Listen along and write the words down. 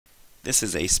This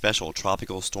is a special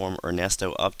Tropical Storm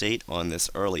Ernesto update on this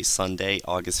early Sunday,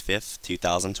 August 5th,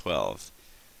 2012.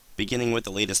 Beginning with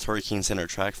the latest Hurricane Center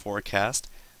track forecast,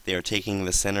 they are taking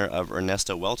the center of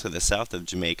Ernesto well to the south of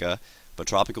Jamaica, but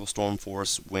tropical storm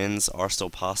force winds are still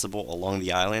possible along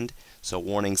the island, so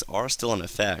warnings are still in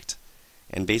effect.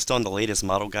 And based on the latest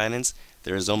model guidance,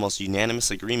 there is almost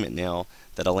unanimous agreement now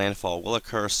that a landfall will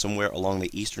occur somewhere along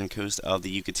the eastern coast of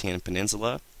the Yucatan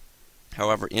Peninsula.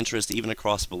 However, interest even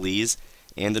across Belize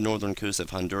and the northern coast of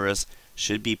Honduras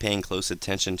should be paying close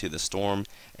attention to the storm,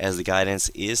 as the guidance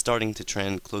is starting to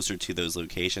trend closer to those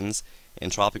locations, and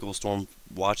tropical storm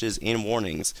watches and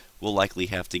warnings will likely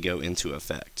have to go into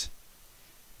effect.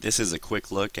 This is a quick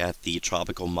look at the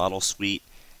tropical model suite,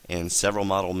 and several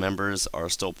model members are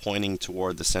still pointing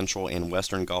toward the central and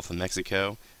western Gulf of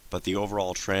Mexico, but the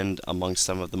overall trend amongst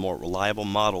some of the more reliable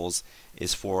models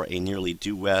is for a nearly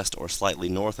due west or slightly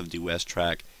north of due west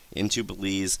track into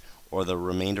Belize or the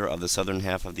remainder of the southern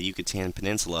half of the Yucatan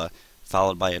Peninsula,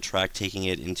 followed by a track taking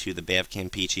it into the Bay of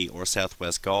Campeche or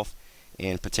southwest Gulf,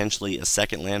 and potentially a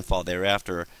second landfall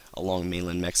thereafter along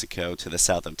mainland Mexico to the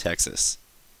south of Texas.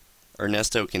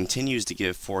 Ernesto continues to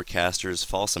give forecasters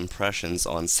false impressions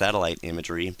on satellite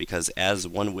imagery because, as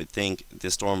one would think,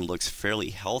 this storm looks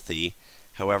fairly healthy.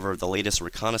 However, the latest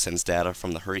reconnaissance data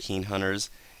from the hurricane hunters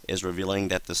is revealing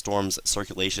that the storm's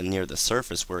circulation near the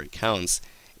surface where it counts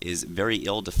is very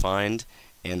ill-defined,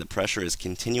 and the pressure is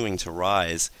continuing to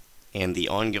rise, and the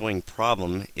ongoing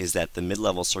problem is that the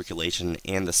mid-level circulation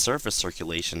and the surface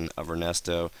circulation of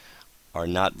Ernesto are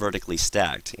not vertically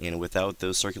stacked, and without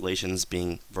those circulations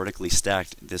being vertically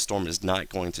stacked, this storm is not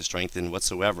going to strengthen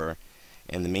whatsoever.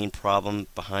 And the main problem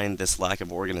behind this lack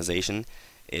of organization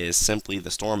is simply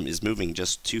the storm is moving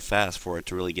just too fast for it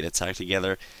to really get its act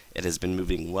together. It has been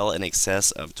moving well in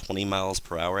excess of 20 miles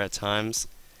per hour at times.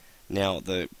 Now,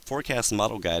 the forecast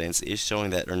model guidance is showing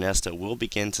that Ernesto will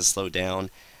begin to slow down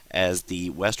as the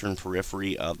western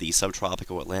periphery of the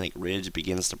subtropical Atlantic Ridge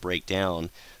begins to break down.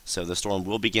 So the storm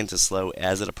will begin to slow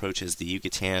as it approaches the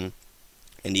Yucatan.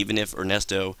 And even if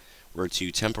Ernesto were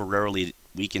to temporarily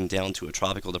weaken down to a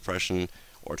tropical depression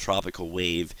or tropical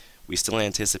wave, we still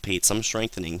anticipate some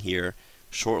strengthening here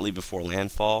shortly before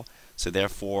landfall. So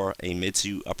therefore, a mid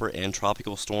to upper end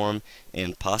tropical storm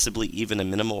and possibly even a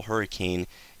minimal hurricane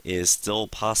is still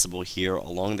possible here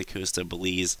along the coast of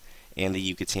Belize and the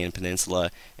Yucatan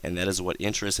Peninsula, and that is what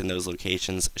interest in those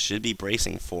locations should be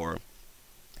bracing for.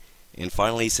 And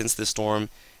finally, since this storm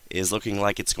is looking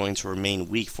like it's going to remain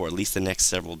weak for at least the next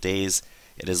several days,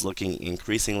 it is looking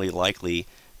increasingly likely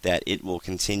that it will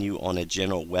continue on a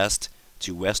general west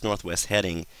to west-northwest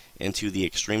heading into the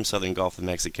extreme southern Gulf of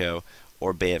Mexico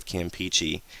or Bay of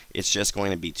Campeche. It's just going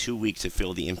to be too weak to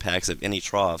feel the impacts of any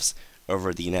troughs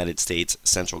over the United States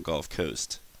Central Gulf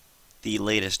Coast. The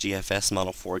latest GFS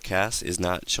model forecast is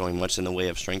not showing much in the way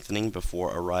of strengthening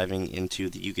before arriving into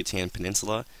the Yucatan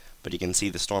Peninsula, but you can see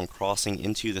the storm crossing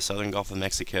into the southern Gulf of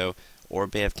Mexico or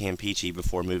Bay of Campeche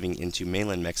before moving into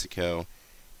mainland Mexico.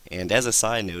 And as a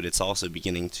side note, it's also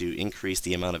beginning to increase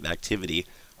the amount of activity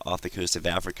off the coast of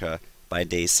Africa by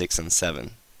days 6 and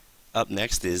 7. Up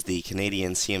next is the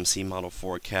Canadian CMC model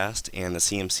forecast, and the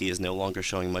CMC is no longer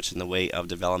showing much in the way of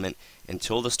development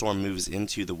until the storm moves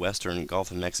into the western Gulf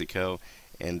of Mexico,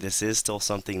 and this is still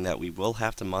something that we will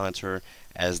have to monitor,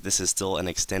 as this is still an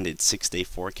extended 6-day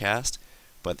forecast,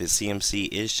 but the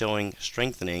CMC is showing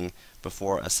strengthening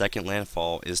before a second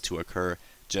landfall is to occur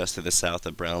just to the south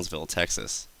of Brownsville,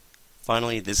 Texas.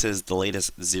 Finally, this is the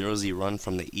latest 0Z run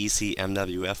from the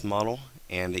ECMWF model,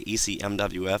 and the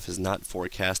ECMWF is not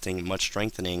forecasting much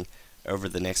strengthening over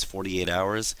the next 48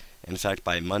 hours. In fact,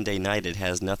 by Monday night it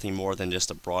has nothing more than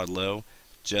just a broad low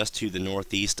just to the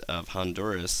northeast of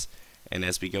Honduras, and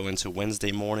as we go into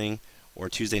Wednesday morning or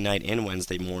Tuesday night and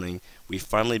Wednesday morning, we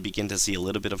finally begin to see a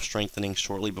little bit of strengthening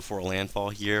shortly before landfall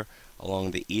here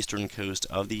along the eastern coast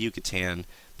of the Yucatan,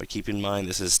 but keep in mind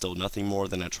this is still nothing more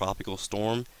than a tropical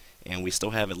storm, and we still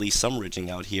have at least some ridging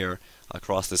out here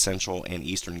across the central and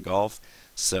eastern Gulf.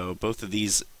 So both of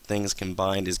these things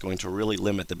combined is going to really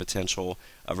limit the potential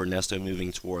of Ernesto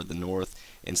moving toward the north.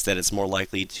 Instead, it's more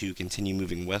likely to continue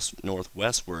moving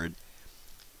west-northwestward,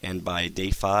 and by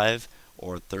day 5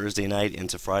 or Thursday night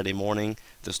into Friday morning,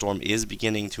 the storm is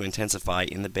beginning to intensify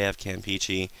in the Bay of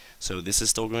Campeche. So this is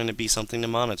still going to be something to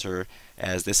monitor,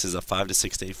 as this is a 5 to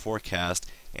 6 day forecast,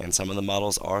 and some of the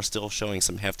models are still showing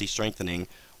some hefty strengthening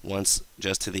once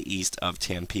just to the east of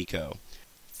Tampico.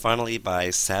 Finally, by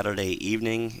Saturday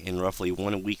evening, in roughly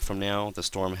 1 week from now, the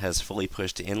storm has fully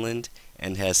pushed inland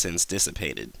and has since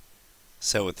dissipated.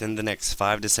 So within the next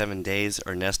 5 to 7 days,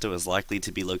 Ernesto is likely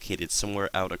to be located somewhere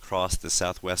out across the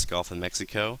southwest Gulf of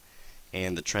Mexico,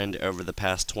 and the trend over the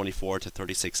past 24 to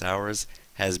 36 hours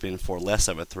has been for less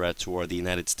of a threat toward the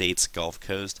United States Gulf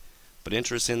Coast, but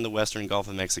interests in the western Gulf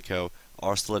of Mexico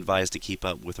are still advised to keep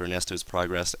up with Ernesto's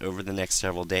progress over the next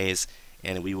several days,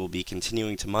 and we will be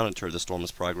continuing to monitor the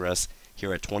storm's progress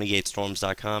here at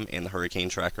 28storms.com and the Hurricane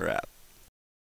Tracker app.